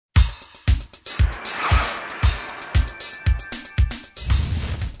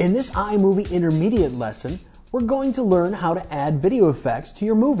In this iMovie intermediate lesson, we're going to learn how to add video effects to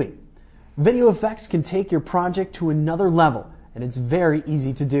your movie. Video effects can take your project to another level, and it's very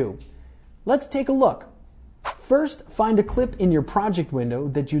easy to do. Let's take a look. First, find a clip in your project window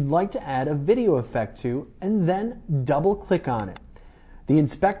that you'd like to add a video effect to, and then double-click on it. The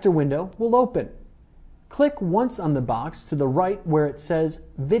inspector window will open. Click once on the box to the right where it says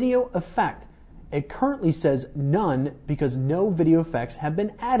Video Effect. It currently says None because no video effects have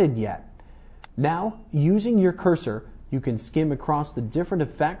been added yet. Now, using your cursor, you can skim across the different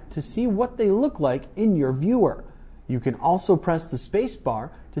effects to see what they look like in your viewer. You can also press the space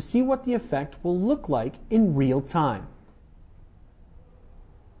bar to see what the effect will look like in real time.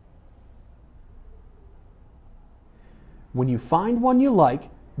 When you find one you like,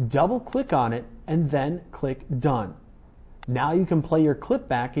 double-click on it and then click Done. Now you can play your clip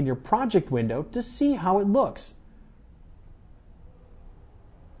back in your project window to see how it looks.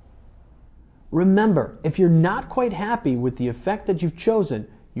 Remember, if you're not quite happy with the effect that you've chosen,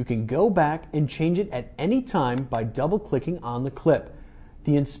 you can go back and change it at any time by double-clicking on the clip.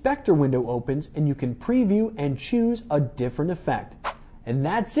 The inspector window opens and you can preview and choose a different effect. And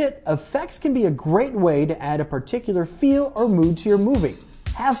that's it. Effects can be a great way to add a particular feel or mood to your movie.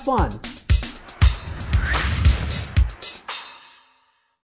 Have fun!